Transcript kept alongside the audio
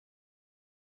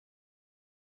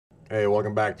Hey,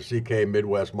 welcome back to CK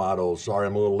Midwest Models. Sorry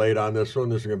I'm a little late on this one.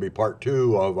 This is going to be part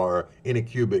 2 of our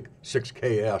Anycubic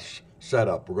 6KS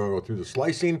setup. We're going to go through the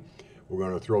slicing. We're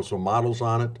going to throw some models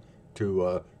on it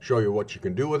to show you what you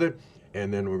can do with it.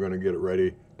 And then we're going to get it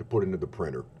ready to put into the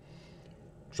printer.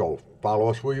 So follow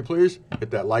us, will you please?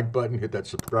 Hit that like button, hit that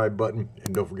subscribe button,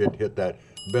 and don't forget to hit that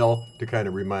bell to kind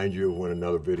of remind you of when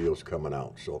another video is coming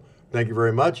out. So thank you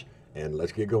very much, and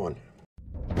let's get going.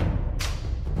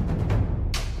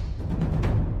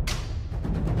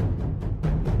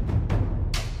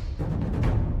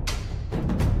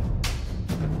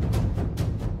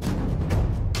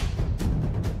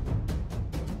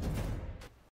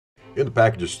 In the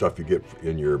package of stuff you get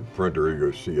in your printer,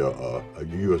 you'll see a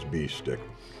USB stick.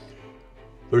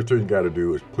 First thing you got to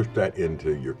do is push that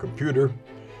into your computer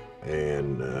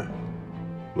and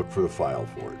look for the file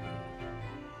for it.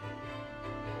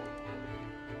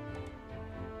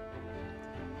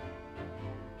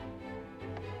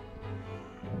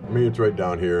 For me, it's right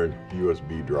down here in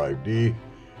USB drive D. You're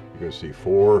going to see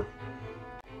 4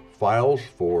 files,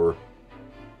 4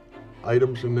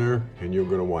 items in there, and you're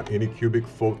going to want Anycubic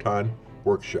Photon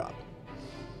Workshop.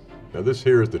 Now this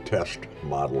here is the test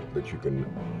model that you can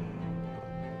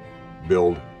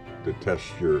build to test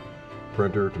your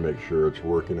printer to make sure it's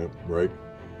working right.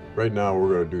 Right now we're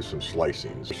going to do some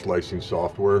slicing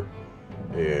software,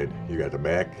 and you got the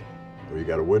Mac or you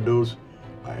got a Windows.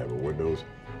 I have a Windows,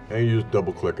 and you just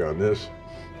double click on this.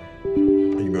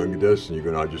 You're going to get this, and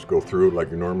you're going to just go through it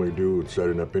like you normally do in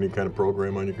setting up any kind of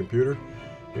program on your computer.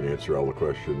 You can answer all the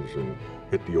questions and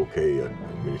hit the OK as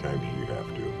many times as you have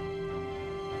to.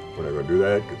 We're not going to do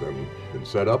that because I've been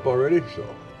set up already. So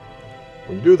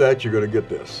when you do that, you're going to get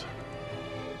this.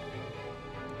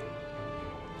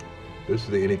 This is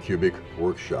the Anycubic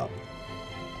Workshop.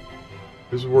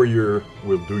 This is where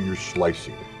we'll do your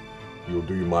slicing. You'll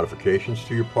do your modifications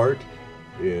to your part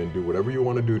and do whatever you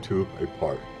want to do to a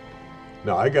part.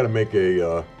 Now I got to make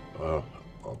a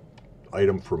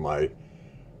item for my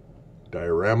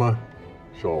diorama,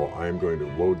 so I'm going to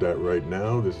load that right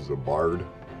now. This is a barred.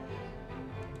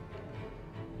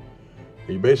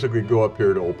 You basically go up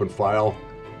here to open file,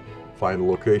 find the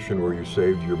location where you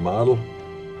saved your model,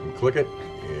 and click it,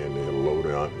 and it'll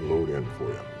load in for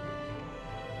you.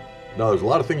 Now there's a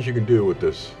lot of things you can do with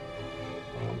this.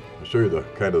 I'll show you the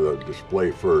kind of the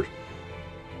display first.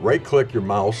 Right click your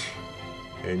mouse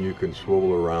and you can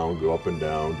swivel around, go up and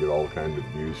down, get all kinds of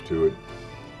views to it.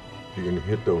 You can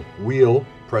hit the wheel,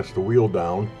 press the wheel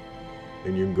down,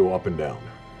 and you can go up and down.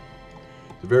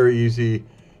 It's a very easy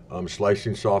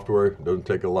slicing software. It doesn't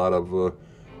take a lot of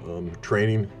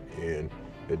training, and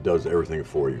it does everything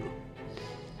for you.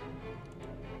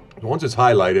 Once it's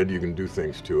highlighted, you can do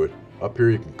things to it. Up here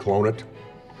you can clone it.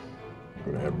 I'm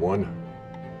going to add one.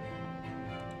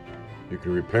 You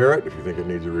can repair it if you think it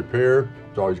needs a repair.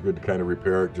 It's always good to kind of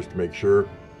repair it just to make sure.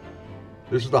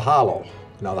 This is the hollow.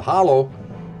 Now the hollow,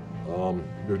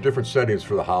 there's different settings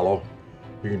for the hollow.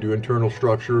 You can do internal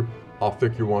structure, how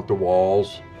thick you want the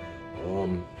walls,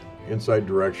 inside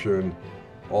direction,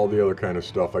 all the other kind of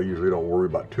stuff I usually don't worry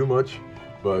about too much.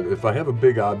 But if I have a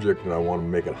big object and I want to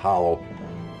make it hollow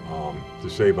to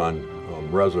save on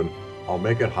resin, I'll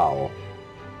make it hollow.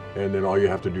 And then all you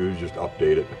have to do is just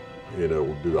update it, and it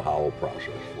will do the hollow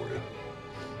process for you.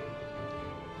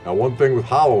 Now one thing with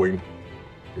hollowing,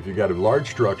 if you got a large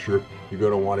structure, you're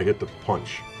going to want to hit the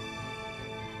punch.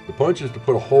 The punch is to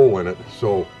put a hole in it,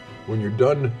 so when you're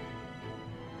done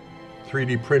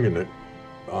 3D printing it,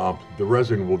 the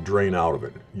resin will drain out of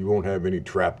it. You won't have any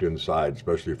trapped inside,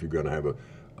 especially if you're going to have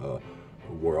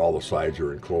where all the sides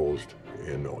are enclosed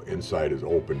and the inside is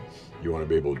open. You want to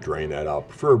be able to drain that out,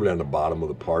 preferably on the bottom of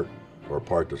the part, or a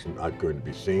part that's not going to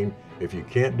be seen. If you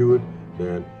can't do it,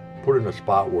 then put it in a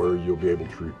spot where you'll be able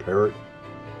to repair it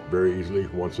very easily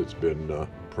once it's been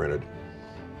printed.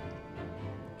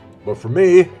 But for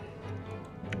me,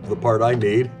 the part I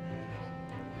need,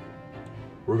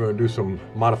 we're going to do some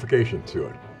modification to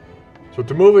it. So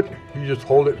to move it, you just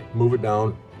hold it, move it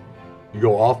down. You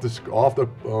go off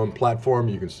the platform,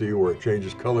 you can see where it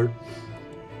changes color.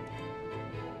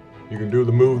 You can do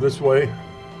the move this way.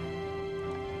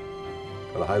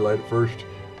 Gotta highlight it first.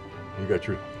 You got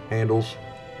your handles.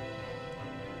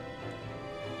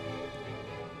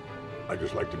 I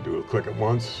just like to do a click it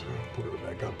once, put it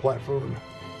back on platform.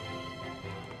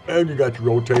 And you got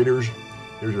your rotators.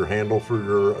 Here's your handle for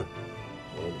your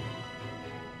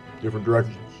different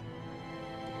directions.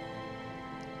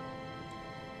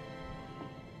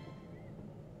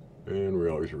 And we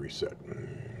always reset.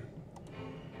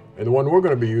 And the one we're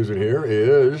going to be using here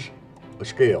is a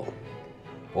scale.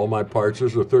 All my parts,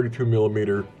 this is a 32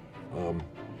 millimeter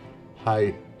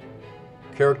high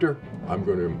character. I'm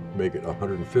going to make it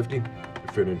 150 to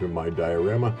fit into my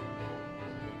diorama.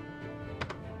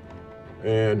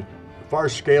 And as far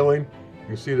as scaling, you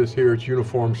can see this here, it's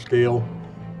uniform scale.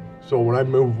 So when I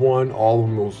move one, all of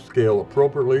them will scale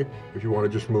appropriately. If you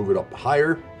want to just move it up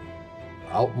higher,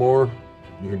 out more,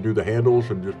 you can do the handles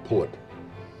and just pull it.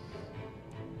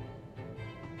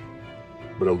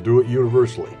 But it'll do it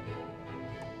universally.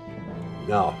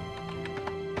 Now,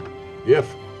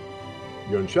 if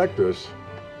you uncheck this,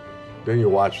 then you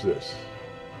watch this.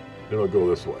 It'll go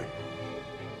this way.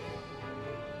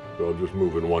 So it'll just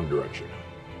move in one direction.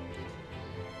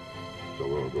 So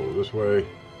we're going to go this way,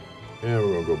 and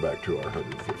we're going to go back to our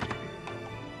 150. I'm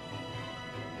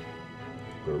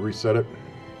going to reset it.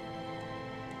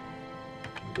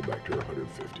 Go back to our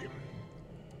 150.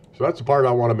 So that's the part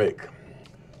I want to make.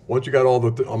 Once you got all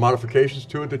the modifications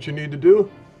to it that you need to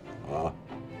do,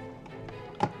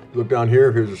 look down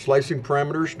here. Here's the slicing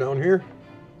parameters down here.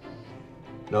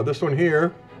 Now this one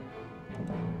here,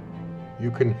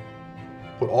 you can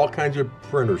put all kinds of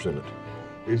printers in it.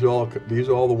 These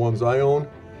are all the ones I own.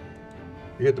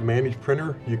 You hit the manage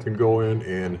printer, you can go in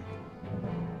and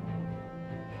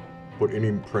put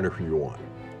any printer you want.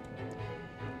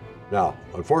 Now,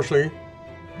 unfortunately,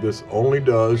 this only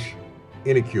does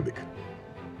Anycubic.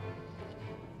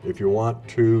 If you want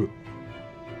to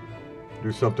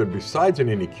do something besides an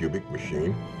Anycubic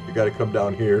machine, you got to come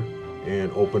down here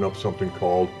and open up something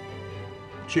called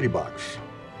a Chidu box.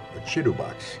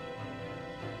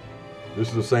 This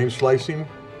is the same slicing.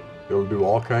 It'll do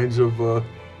all kinds of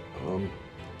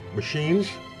machines.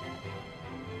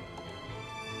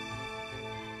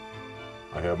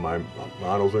 I have my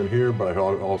models in here, but I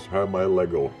also have my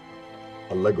Lego.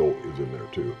 A Lego is in there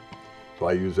too. So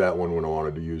I use that one when I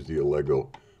wanted to use the Lego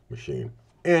machine.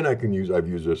 And I've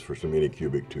used this for some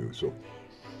Anycubic too. So,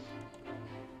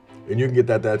 and you can get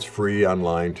that's free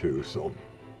online too. So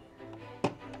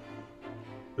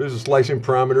this is slicing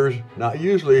parameters. Now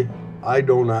usually I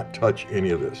do not touch any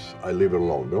of this. I leave it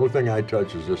alone. The only thing I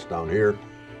touch is this down here,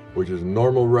 which is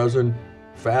normal resin,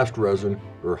 fast resin,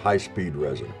 or high-speed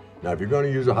resin. Now if you're going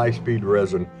to use a high-speed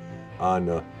resin on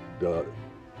the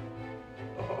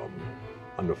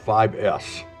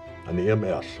 5S, on the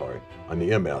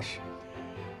MS,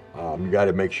 you got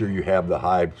to make sure you have the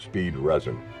high-speed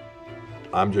resin.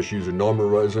 I'm just using normal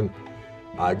resin.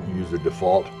 I use the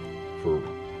default for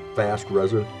fast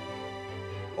resin.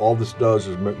 All this does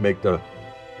is make the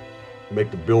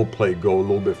build plate go a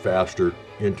little bit faster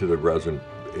into the resin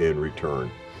in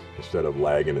return, instead of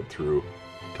lagging it through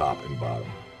top and bottom.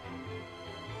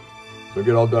 So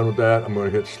get all done with that. I'm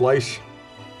going to hit slice.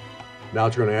 Now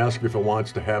it's going to ask if it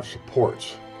wants to have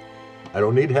supports. I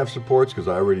don't need to have supports because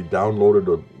I already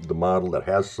downloaded the model that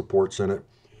has supports in it.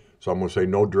 So I'm going to say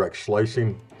no direct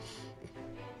slicing.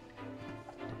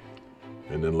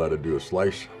 And then let it do a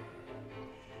slice.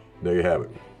 There you have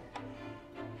it.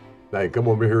 Now you come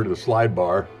over here to the slide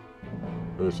bar.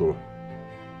 And this will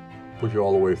push you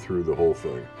all the way through the whole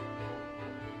thing.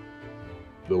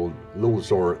 Little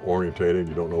disorientated,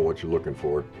 you don't know what you're looking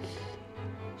for.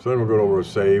 So then we'll go over to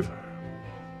save.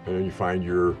 And then you find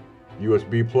your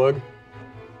USB plug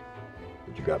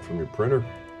that you got from your printer.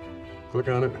 Click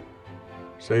on it,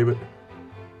 save it,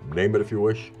 name it if you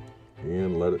wish,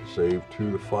 and let it save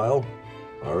to the file.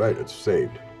 All right, it's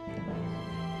saved.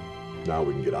 Now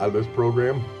we can get out of this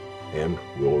program and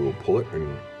we'll pull it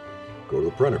and go to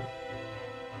the printer.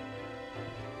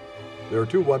 There are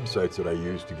two websites that I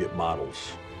use to get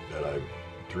models that I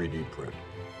 3D print.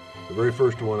 The very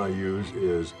first one I use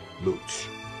is Lutz.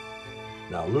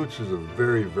 Now Lutz is a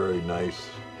very, very nice,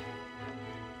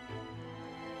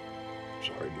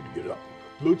 sorry, I need to get it up.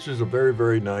 Lutz is a very,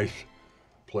 very nice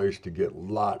place to get a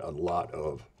lot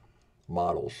of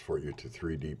models for you to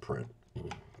 3D print.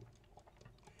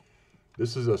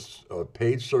 This is a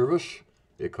paid service.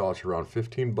 It costs around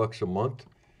 15 bucks a month,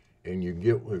 and you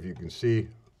get, if you can see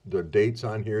the dates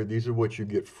on here, these are what you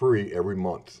get free every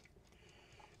month.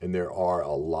 And there are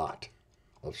a lot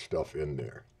of stuff in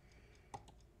there.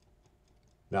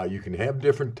 Now you can have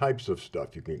different types of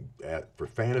stuff. You can add for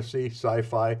fantasy,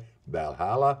 sci-fi,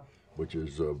 Valhalla, which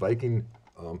is Viking,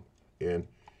 and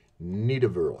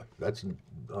Nidavellir. That's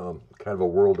kind of a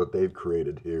world that they've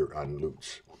created here on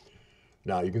Lutz.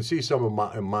 Now you can see some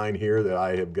of mine here that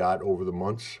I have got over the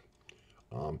months.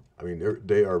 I mean,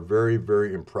 they are very,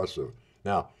 very impressive.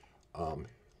 Now,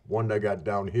 one that I got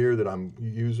down here that I'm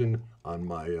using on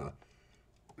my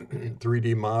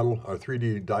 3D model, or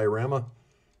 3D diorama,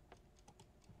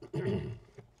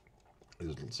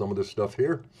 is some of this stuff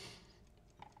here.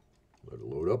 Let it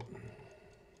load up.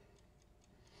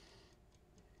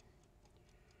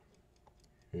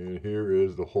 And here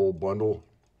is the whole bundle.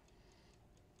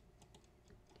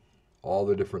 All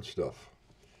the different stuff.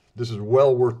 This is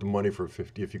well worth the money for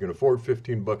 50. If you can afford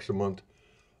 15 bucks a month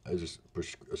as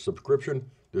a subscription,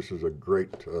 this is a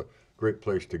great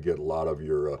place to get a lot of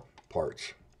your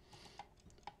parts.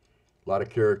 A lot of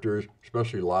characters,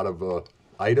 especially a lot of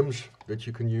items that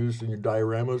you can use in your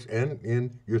dioramas and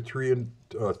in your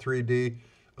 3D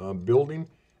building,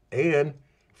 and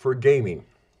for gaming.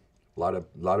 A lot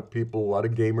of people, a lot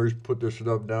of gamers put this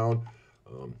stuff down.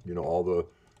 You know, all the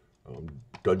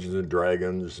Dungeons and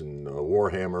Dragons and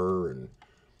Warhammer and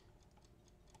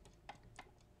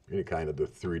any kind of the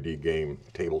 3D game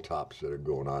tabletops that are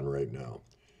going on right now.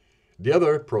 The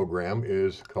other program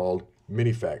is called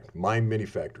My Mini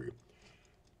Factory.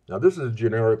 Now this is a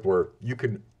generic where you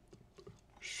can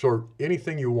sort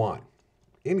anything you want.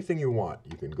 Anything you want,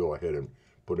 you can go ahead and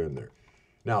put in there.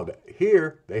 Now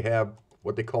here they have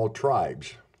what they call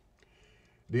tribes.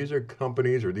 These are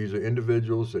companies or these are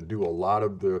individuals that do a lot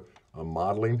of the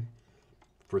modeling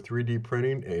for 3D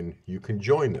printing, and you can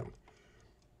join them.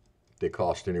 They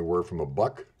cost anywhere from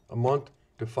 $1 a month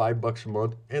to $5 a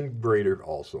month and greater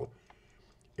also.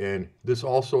 And this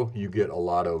also, you get a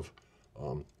lot of,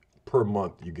 per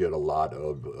month, you get a lot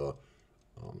of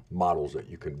models that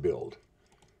you can build.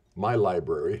 My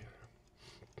library,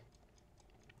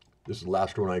 this is the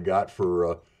last one I got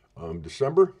for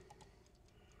December.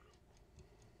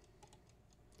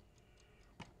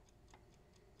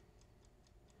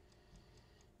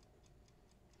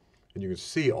 And you can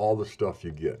see all the stuff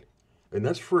you get. And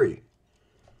that's free.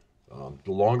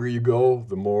 The longer you go,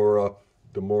 the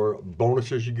more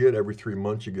bonuses you get. Every 3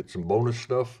 months you get some bonus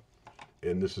stuff.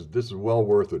 And this is well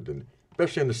worth it, and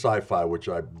especially in the sci-fi, which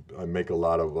I make a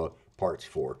lot of parts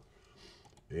for.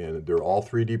 And they're all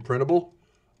 3D printable.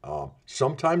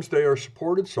 Sometimes they are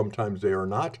supported, sometimes they are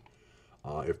not.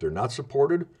 If they're not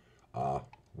supported,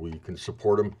 we can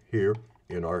support them here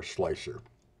in our slicer.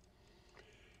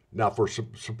 Now for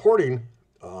supporting,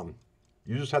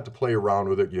 you just have to play around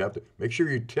with it. You have to make sure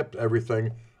you tip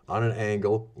everything on an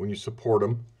angle when you support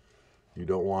them. You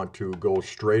don't want to go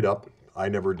straight up. I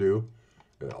never do.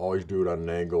 Always do it on an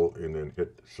angle and then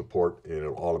hit support, and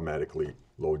it'll automatically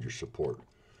load your support.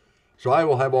 So I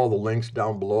will have all the links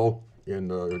down below in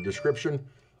the description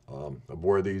of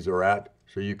where these are at,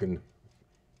 so you can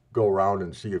go around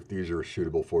and see if these are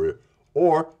suitable for you.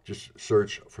 Or just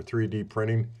search for 3D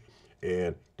printing,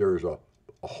 and there's a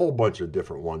whole bunch of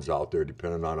different ones out there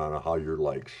depending on how your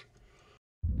likes.